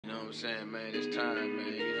I'm saying, man? It's time,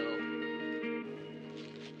 man, you know.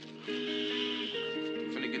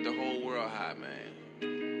 I'm finna get the whole world high, man.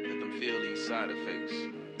 Let them feel these side effects.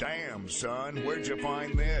 Damn, son, where'd you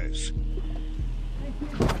find this?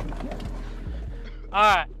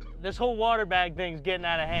 All right, this whole water bag thing's getting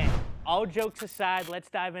out of hand. All jokes aside, let's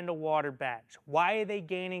dive into water bags. Why are they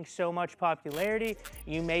gaining so much popularity?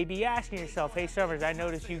 You may be asking yourself, hey Summers, I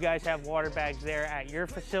noticed you guys have water bags there at your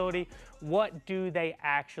facility. What do they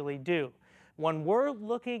actually do? When we're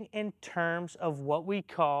looking in terms of what we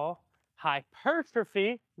call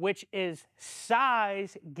hypertrophy, which is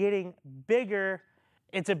size getting bigger,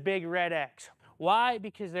 it's a big red X. Why?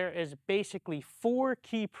 Because there is basically 4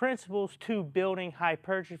 key principles to building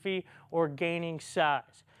hypertrophy or gaining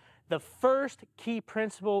size. The first key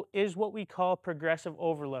principle is what we call progressive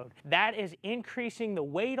overload. That is increasing the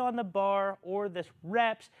weight on the bar or the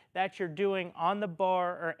reps that you're doing on the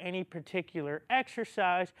bar or any particular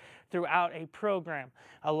exercise throughout a program.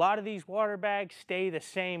 A lot of these water bags stay the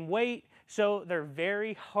same weight, so they're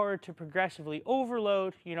very hard to progressively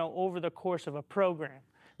overload, over the course of a program.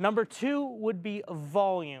 Number 2 would be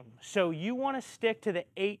volume. So you want to stick to the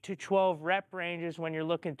 8 to 12 rep ranges when you're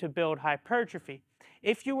looking to build hypertrophy.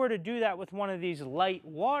 If you were to do that with one of these light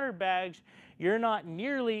water bags, you're not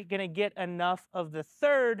nearly going to get enough of the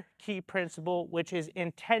third key principle, which is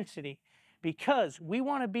intensity, because we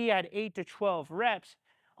want to be at 8 to 12 reps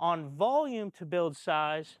on volume to build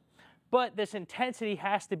size, but this intensity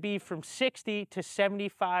has to be from 60 to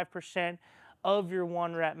 75% of your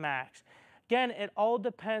 1 rep max. Again, it all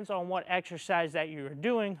depends on what exercise that you are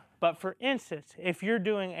doing, but for instance, if you're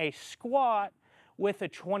doing a squat with a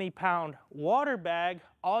 20-pound water bag,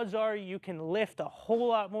 odds are you can lift a whole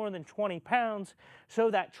lot more than 20 pounds,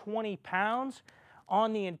 so that 20 pounds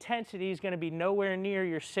on the intensity is going to be nowhere near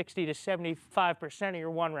your 60 to 75% of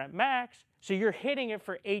your 1 rep max. So you're hitting it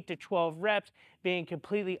for 8 to 12 reps, being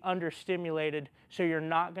completely understimulated, so you're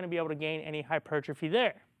not going to be able to gain any hypertrophy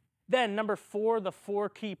there. Then number 4, the 4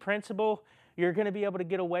 key principle, you're going to be able to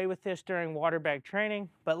get away with this during water bag training,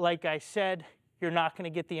 but like I said, you're not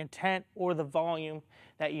going to get the intent or the volume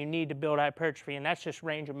that you need to build hypertrophy, and that's just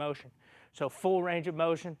range of motion. So full range of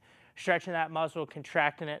motion, stretching that muscle,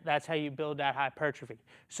 contracting it, that's how you build that hypertrophy.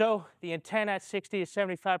 So the intent at 60 to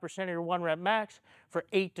 75% of your 1 rep max for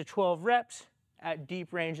 8 to 12 reps at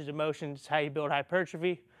deep ranges of motion is how you build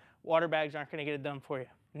hypertrophy. Water bags aren't going to get it done for you.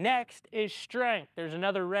 Next is strength. There's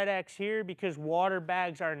another red X here because water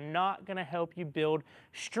bags are not going to help you build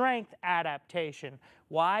strength adaptation.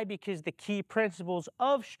 Why? Because the key principles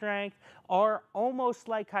of strength are almost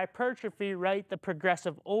like hypertrophy, right? The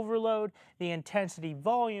progressive overload, the intensity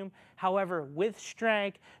volume. However, with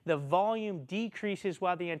strength, the volume decreases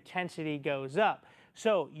while the intensity goes up.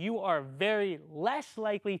 So you are very less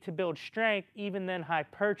likely to build strength even than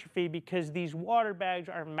hypertrophy because these water bags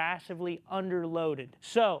are massively underloaded.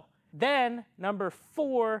 So then number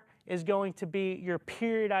 4 is going to be your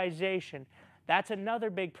periodization. That's another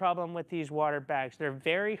big problem with these water bags. They're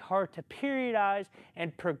very hard to periodize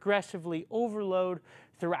and progressively overload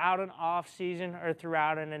throughout an off season or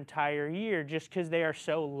throughout an entire year just because they are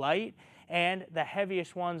so light, and the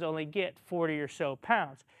heaviest ones only get 40 or so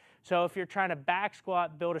pounds. So if you're trying to back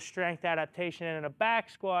squat, build a strength adaptation in a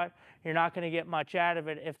back squat, you're not going to get much out of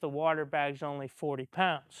it if the water bag's only 40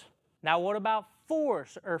 pounds. Now what about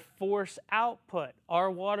force or force output?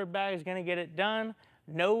 Are water bags going to get it done?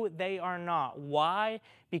 No, they are not. Why?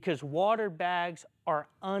 Because water bags are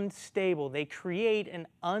unstable. They create an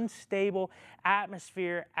unstable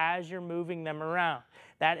atmosphere as you're moving them around.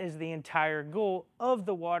 That is the entire goal of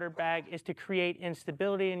the water bag, is to create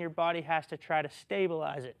instability, and your body has to try to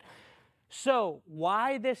stabilize it. So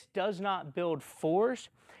why this does not build force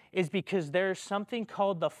is because there's something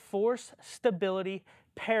called the force stability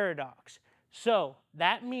paradox. So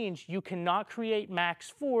that means you cannot create max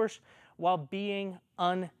force while being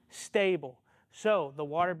unstable. So the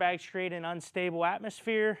water bags create an unstable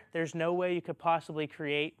atmosphere. There's no way you could possibly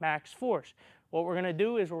create max force. What we're going to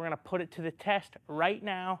do is we're going to put it to the test right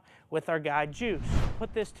now with our guy Juice.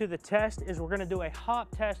 Put this to the test is we're going to do a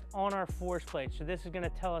hop test on our force plate. So this is going to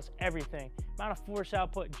tell us everything. Amount of force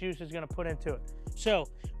output Juice is going to put into it. So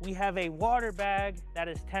we have a water bag that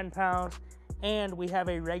is 10 pounds, and we have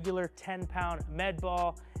a regular 10-pound med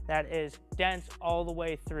ball that is dense all the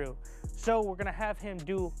way through. So we're gonna have him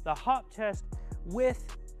do the hop test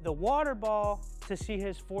with the water ball to see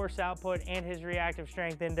his force output and his reactive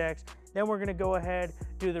strength index. Then we're gonna go ahead,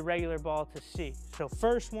 do the regular ball to see. So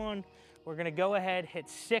first one, we're gonna go ahead, hit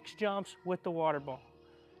 6 jumps with the water ball.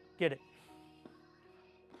 Get it.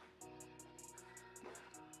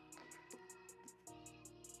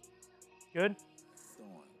 Good?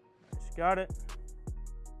 got it.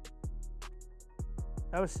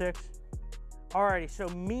 That was 6. Alrighty, so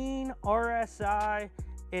mean RSI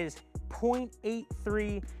is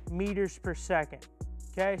 0.83 meters per second.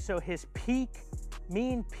 Okay, so his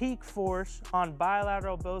mean peak force on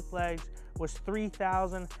bilateral both legs was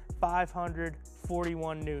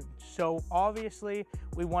 3,541 newtons. So obviously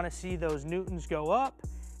we want to see those newtons go up,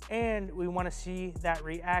 and we want to see that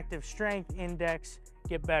reactive strength index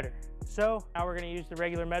get better. So now we're going to use the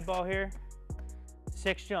regular med ball here.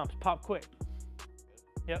 6 jumps, pop quick.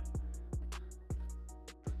 Yep.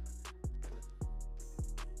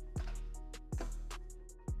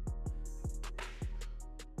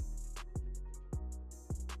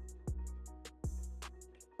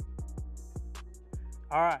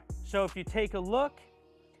 All right, so if you take a look,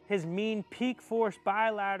 his mean peak force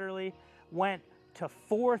bilaterally went to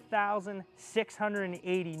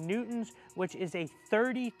 4,680 newtons, which is a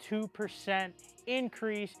 32%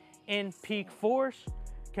 increase in peak force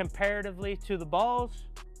comparatively to the balls.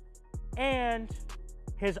 And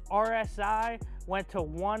his RSI went to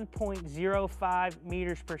 1.05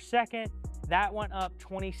 meters per second. That went up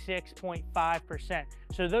 26.5%.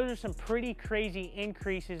 So those are some pretty crazy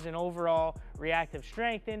increases in overall reactive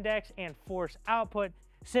strength index and force output,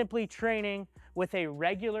 simply training with a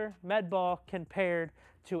regular med ball compared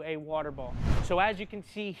to a water ball. So as you can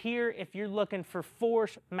see here, if you're looking for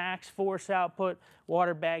max force output,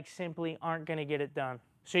 water bags simply aren't gonna get it done.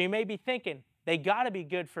 So you may be thinking, they gotta be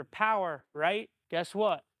good for power, right? Guess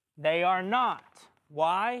what? They are not.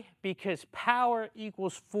 Why? Because power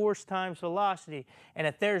equals force times velocity. And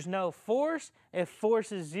if there's no force, if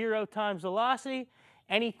force is 0 times velocity,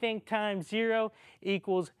 anything times 0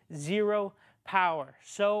 equals 0 power.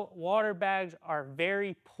 So water bags are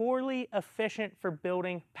very poorly efficient for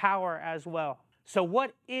building power as well. So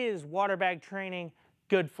what is water bag training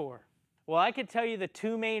good for? Well, I could tell you the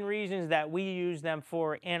 2 main reasons that we use them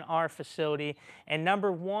for in our facility. And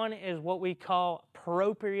number 1 is what we call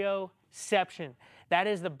proprioception. That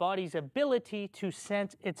is the body's ability to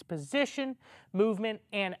sense its position, movement,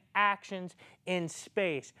 and actions in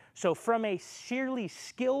space. So from a sheerly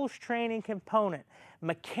skills training component,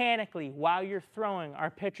 mechanically, while you're throwing, our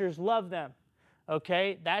pitchers love them,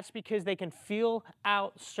 okay? That's because they can feel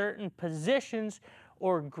out certain positions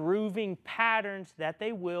or grooving patterns that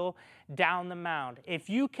they will down the mound. If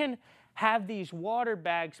you can have these water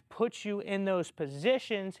bags put you in those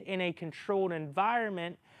positions in a controlled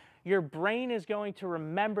environment, your brain is going to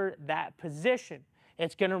remember that position.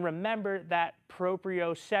 It's going to remember that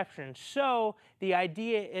proprioception. So the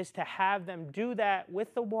idea is to have them do that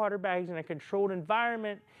with the water bags in a controlled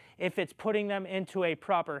environment if it's putting them into a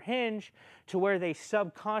proper hinge to where they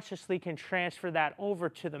subconsciously can transfer that over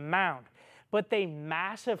to the mound. But the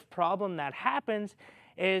massive problem that happens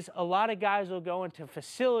is a lot of guys will go into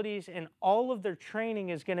facilities and all of their training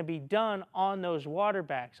is going to be done on those water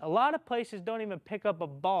bags. A lot of places don't even pick up a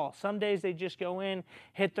ball. Some days they just go in,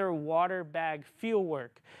 hit their water bag field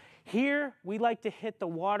work. Here, we like to hit the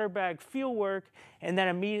water bag field work and then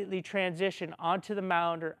immediately transition onto the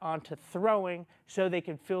mound or onto throwing so they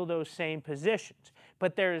can fill those same positions.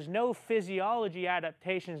 But there is no physiology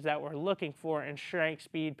adaptations that we're looking for in strength,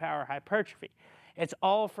 speed, power, hypertrophy. It's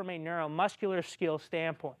all from a neuromuscular skill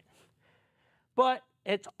standpoint. But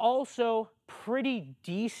it's also pretty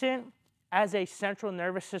decent as a central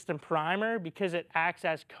nervous system primer because it acts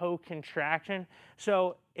as co-contraction.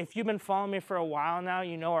 So if you've been following me for a while now,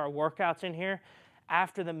 you know our workouts in here.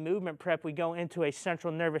 After the movement prep, we go into a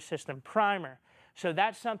central nervous system primer. So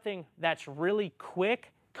that's something that's really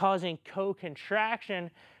quick, causing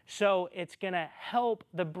co-contraction. So it's gonna help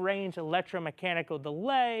the brain's electromechanical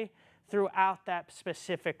delay throughout that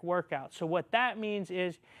specific workout. So what that means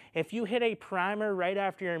is if you hit a primer right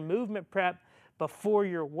after your movement prep before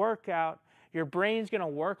your workout, your brain's gonna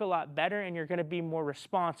work a lot better and you're gonna be more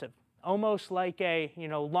responsive. Almost like a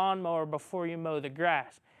lawnmower before you mow the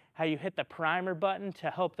grass. How you hit the primer button to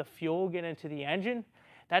help the fuel get into the engine.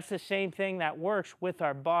 That's the same thing that works with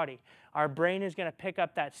our body. Our brain is gonna pick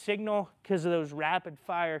up that signal because of those rapid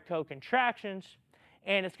fire co-contractions,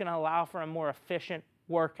 and it's gonna allow for a more efficient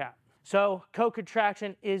workout. So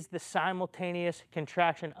co-contraction is the simultaneous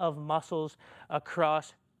contraction of muscles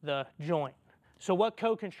across the joint. So what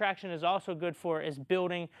co-contraction is also good for is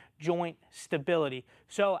building joint stability.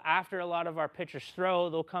 So after a lot of our pitchers throw,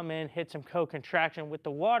 they'll come in, hit some co-contraction with the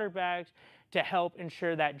water bags to help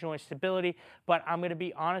ensure that joint stability. But I'm gonna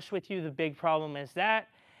be honest with you, the big problem is that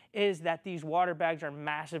these water bags are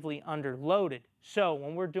massively underloaded. So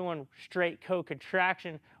when we're doing straight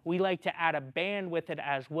co-contraction, we like to add a band with it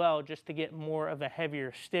as well just to get more of a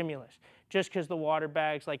heavier stimulus. Just because the water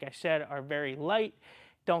bags, like I said, are very light,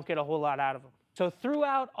 don't get a whole lot out of them. So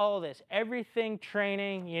throughout all this, everything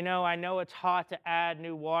training, you know, I know it's hot to add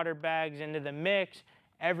new water bags into the mix.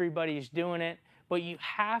 Everybody's doing it, but you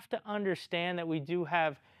have to understand that we do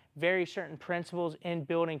have very certain principles in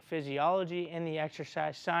building physiology in the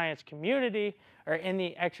exercise science community, or in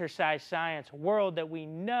the exercise science world, that we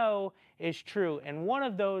know is true. And one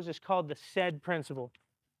of those is called the SAID principle.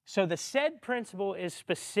 So the SAID principle is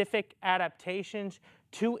specific adaptations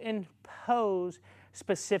to impose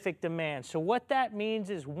specific demands. So what that means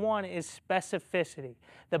is, one is specificity.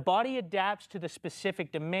 The body adapts to the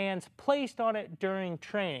specific demands placed on it during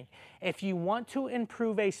training. If you want to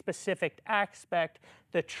improve a specific aspect,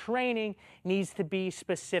 the training needs to be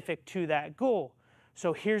specific to that goal.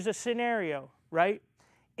 So here's a scenario, right?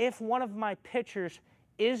 If one of my pitchers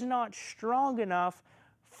is not strong enough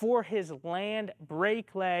for his land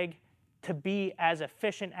brake leg to be as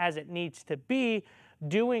efficient as it needs to be,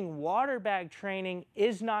 doing water bag training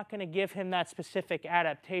is not going to give him that specific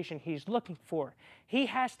adaptation he's looking for. He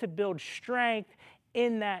has to build strength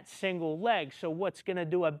in that single leg. So what's going to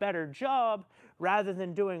do a better job, rather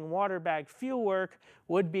than doing water bag fuel work,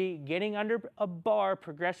 would be getting under a bar,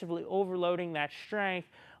 progressively overloading that strength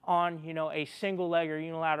on, you know, a single leg or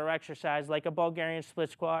unilateral exercise like a Bulgarian split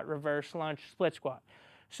squat, reverse lunge, split squat.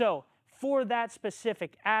 So for that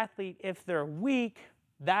specific athlete, if they're weak,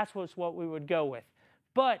 that's what we would go with.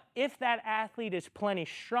 But if that athlete is plenty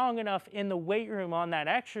strong enough in the weight room on that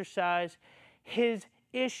exercise, his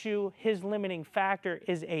issue, his limiting factor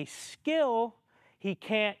is a skill. He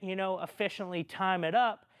can't, you know, efficiently time it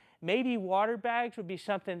up. Maybe water bags would be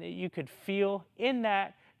something that you could feel in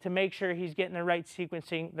that to make sure he's getting the right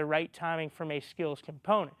sequencing, the right timing from a skills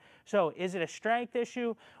component. So is it a strength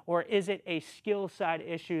issue, or is it a skill side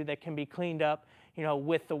issue that can be cleaned up, you know,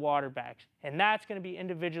 with the water bags? And that's going to be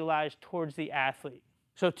individualized towards the athlete.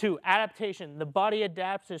 So 2, adaptation. The body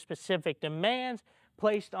adapts to specific demands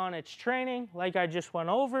placed on its training, like I just went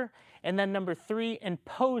over. And then number 3,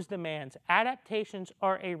 impose demands. Adaptations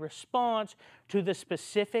are a response to the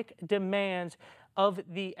specific demands of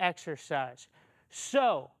the exercise.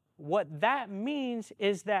 So what that means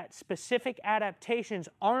is that specific adaptations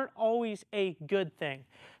aren't always a good thing.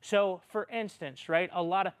 So for instance, right, a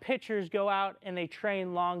lot of pitchers go out and they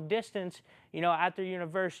train long distance, you know, at their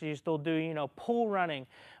universities. They'll do, you know, pool running,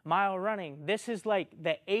 mile running. This is like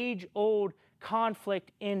the age-old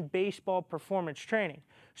conflict in baseball performance training.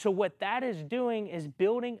 So what that is doing is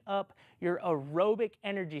building up your aerobic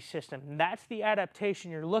energy system. That's the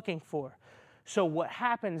adaptation you're looking for. So what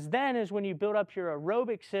happens then is, when you build up your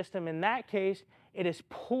aerobic system, in that case, it is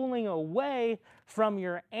pulling away from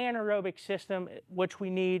your anaerobic system, which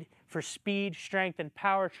we need for speed, strength, and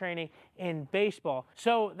power training in baseball.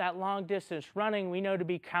 So that long distance running we know to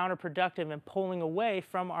be counterproductive and pulling away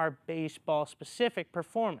from our baseball specific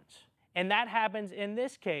performance. And that happens in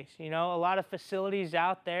this case. You know, a lot of facilities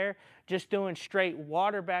out there just doing straight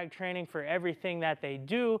water bag training for everything that they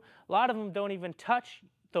do. A lot of them don't even touch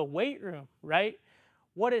the weight room, right?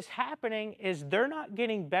 What is happening is they're not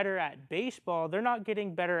getting better at baseball. They're not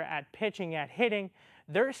getting better at pitching, at hitting.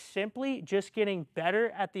 They're simply just getting better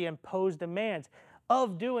at the imposed demands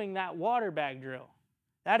of doing that water bag drill.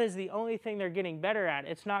 That is the only thing they're getting better at.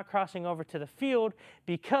 It's not crossing over to the field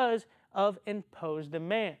because of imposed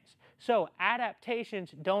demands. So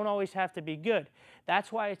adaptations don't always have to be good.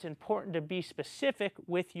 That's why it's important to be specific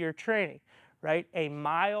with your training, right? A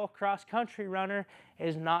mile cross-country runner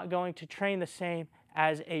is not going to train the same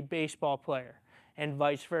as a baseball player, and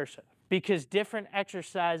vice versa, because different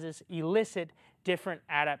exercises elicit different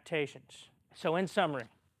adaptations. So in summary,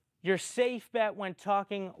 your safe bet when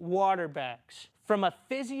talking water bags: from a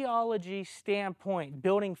physiology standpoint,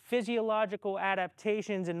 building physiological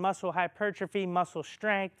adaptations in muscle hypertrophy, muscle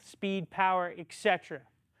strength, speed, power, etc.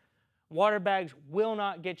 Water bags will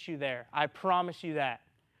not get you there. I promise you that.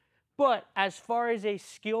 But as far as a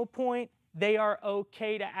skill point, they are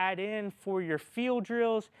okay to add in for your field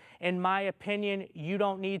drills. In my opinion, you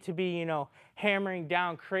don't need to be, hammering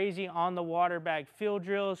down crazy on the water bag field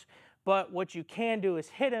drills. But what you can do is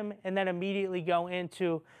hit them and then immediately go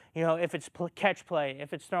into, if it's catch play,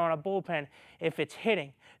 if it's throwing a bullpen, if it's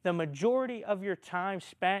hitting. The majority of your time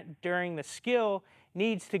spent during the skill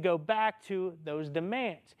needs to go back to those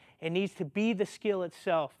demands. It needs to be the skill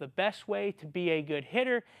itself. The best way to be a good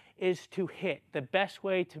hitter is to hit. The best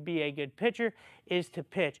way to be a good pitcher is to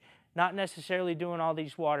pitch, not necessarily doing all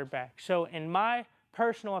these water bags. So in my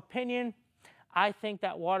personal opinion, I think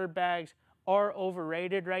that water bags are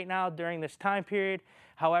overrated right now during this time period.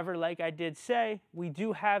 However, like I did say, we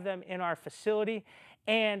do have them in our facility,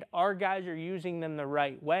 and our guys are using them the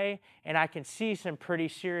right way, and I can see some pretty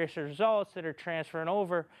serious results that are transferring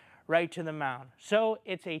over right to the mound. So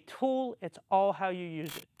it's a tool, it's all how you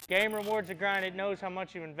use it. Game rewards the grind, it knows how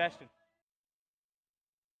much you invested.